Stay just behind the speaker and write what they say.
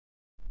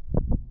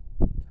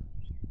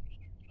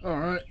All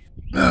right,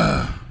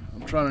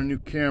 I'm trying a new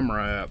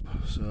camera app,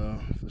 so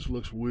if this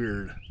looks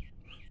weird,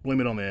 blame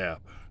it on the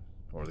app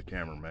or the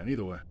cameraman,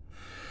 either way.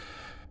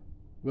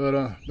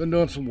 But been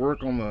doing some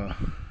work on the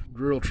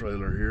grill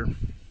trailer here.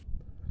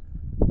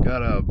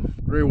 Got a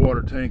gray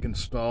water tank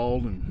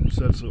installed and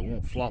set so it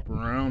won't flop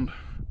around.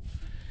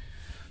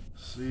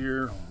 See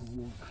here,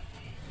 we'll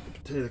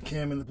potato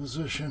cam into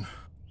position.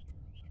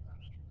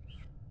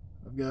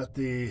 I've got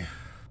the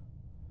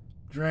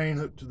drain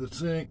hooked to the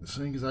sink. The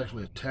sink is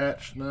actually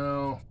attached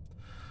now.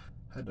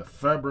 Had to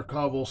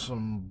fabricable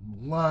some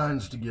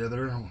lines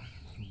together, a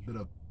bit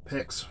of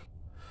PEX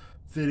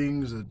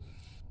fittings, and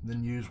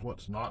then use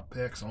what's not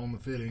PEX on the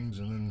fittings,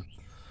 and then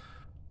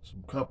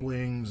some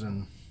couplings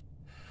and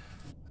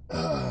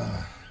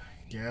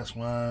gas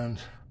lines.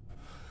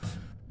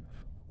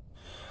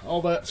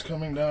 All that's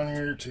coming down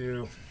here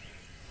too,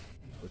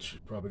 which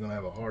you're probably gonna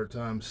have a hard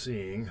time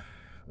seeing.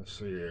 Let's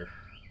see here.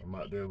 I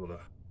might be able to.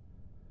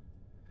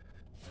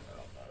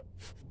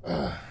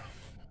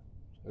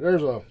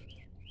 There's a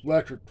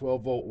electric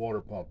 12-volt water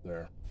pump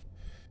there.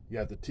 You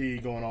got the T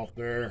going off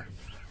there,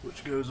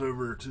 which goes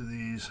over to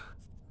these.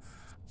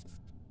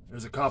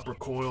 There's a copper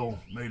coil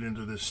made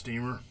into this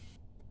steamer.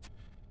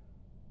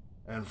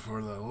 And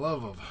for the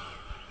love of,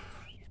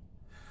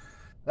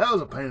 that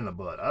was a pain in the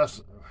butt.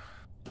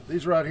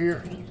 These right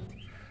here,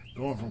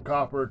 going from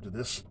copper to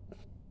this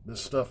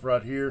stuff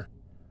right here,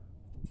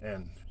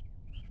 and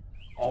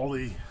all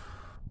the,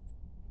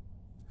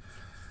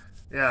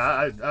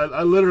 yeah,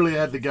 I literally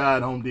had the guy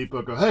at Home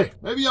Depot go, hey,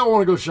 maybe y'all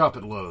want to go shop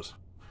at Lowe's.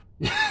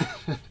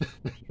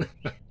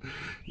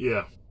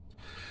 Yeah,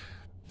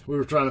 we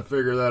were trying to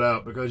figure that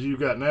out because you've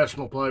got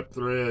national pipe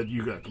thread,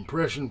 you got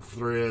compression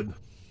thread.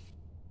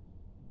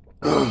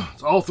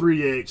 It's all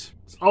 3/8.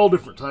 It's all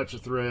different types of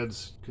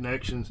threads,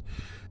 connections.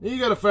 And you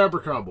got a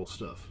fabricable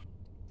stuff.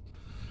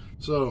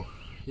 So,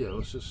 yeah,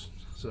 let's just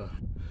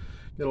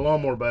get a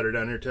lawnmower battery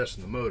down here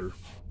testing the motor.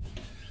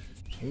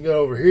 You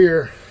go over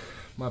here.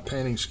 My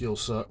painting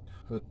skills suck.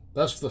 But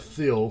that's the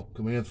fill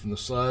coming in from the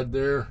side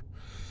there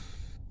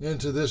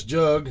into this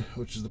jug,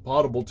 which is the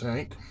potable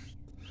tank,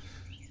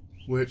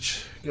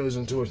 which goes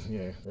into it.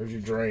 Yeah, there's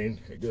your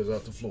drain. It goes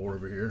out the floor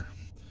over here.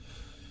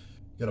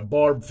 Got a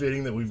barb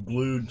fitting that we've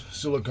glued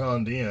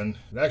siliconed in.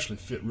 It actually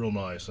fit real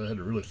nice. I had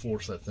to really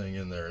force that thing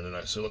in there, and then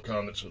I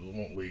siliconed it so it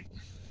won't leak.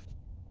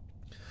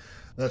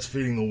 That's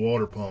feeding the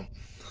water pump.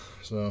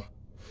 So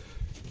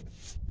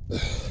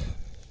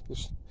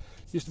this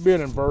used to be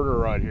an inverter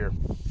right here,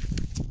 and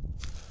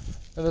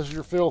this is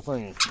your fill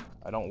thing.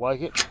 I don't like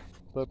it,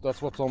 but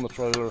that's what's on the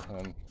trailer,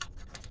 and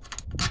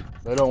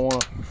they don't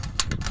want to.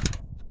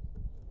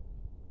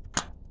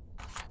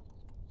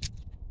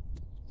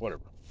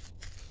 Whatever.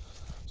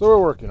 So we're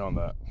working on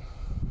that.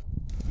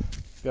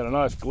 Got a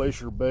nice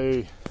Glacier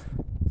Bay.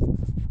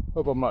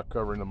 Hope I'm not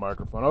covering the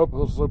microphone. I hope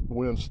the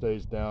wind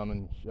stays down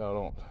and y'all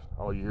don't,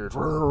 all you hear is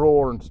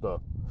roar and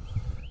stuff.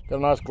 Got a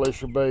nice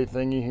Glacier Bay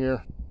thingy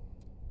here.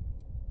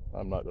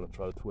 I'm not going to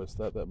try to twist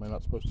that. That may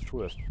not supposed to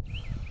twist.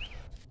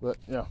 But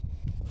yeah,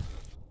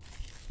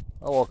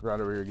 I'll walk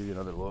around over here and give you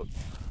another look.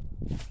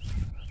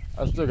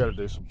 I still got to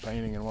do some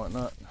painting and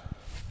whatnot.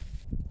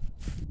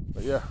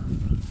 But yeah,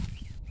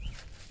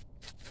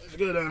 let's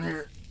go down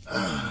here.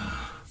 I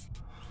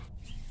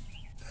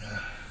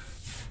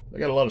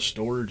got a lot of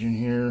storage in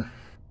here.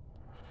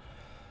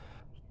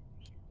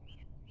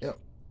 Yep.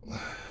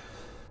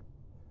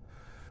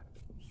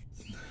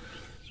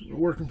 So we're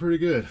working pretty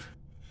good.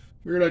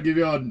 Figured I'd give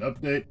y'all an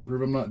update,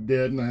 prove I'm not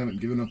dead and I haven't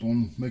given up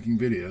on making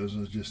videos.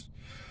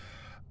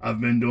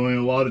 I've been doing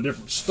a lot of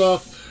different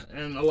stuff,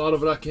 and a lot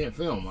of it I can't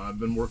film. I've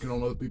been working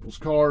on other people's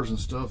cars and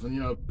stuff, and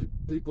you know,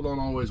 people don't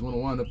always want to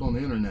wind up on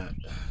the internet.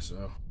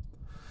 So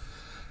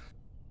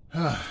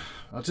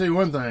I'll tell you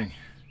one thing,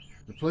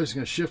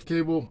 replacing a shift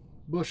cable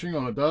bushing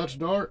on a Dodge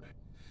Dart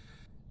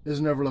is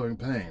an ever-loving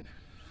pain.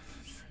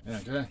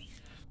 Okay?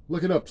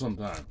 Look it up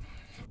sometime.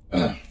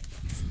 But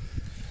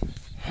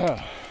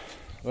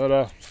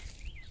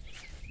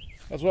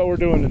that's what we're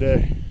doing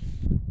today.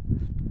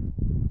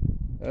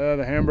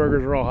 The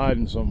hamburgers are all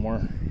hiding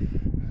somewhere.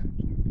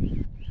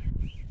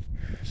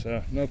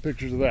 So, no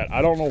pictures of that.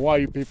 I don't know why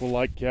you people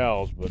like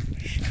cows, but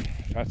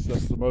that's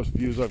the most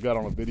views I've got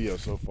on a video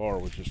so far,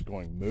 was just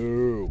going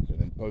moo and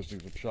then posting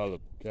some shot of the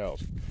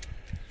cows.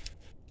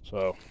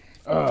 So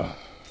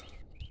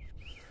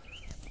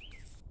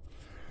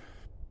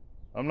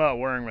I'm not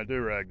wearing my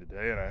do-rag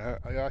today, and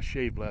I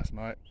shaved last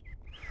night.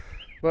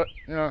 But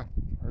you know,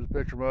 there's a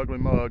picture of my ugly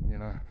mug, you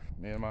know,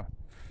 me and my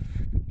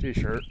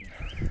t-shirt.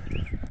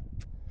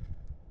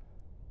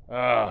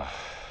 I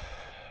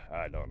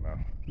don't know.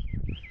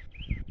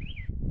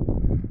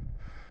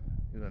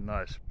 Get a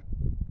nice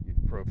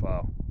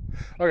profile.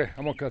 Okay,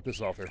 I'm gonna cut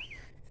this off here.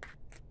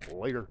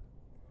 Later.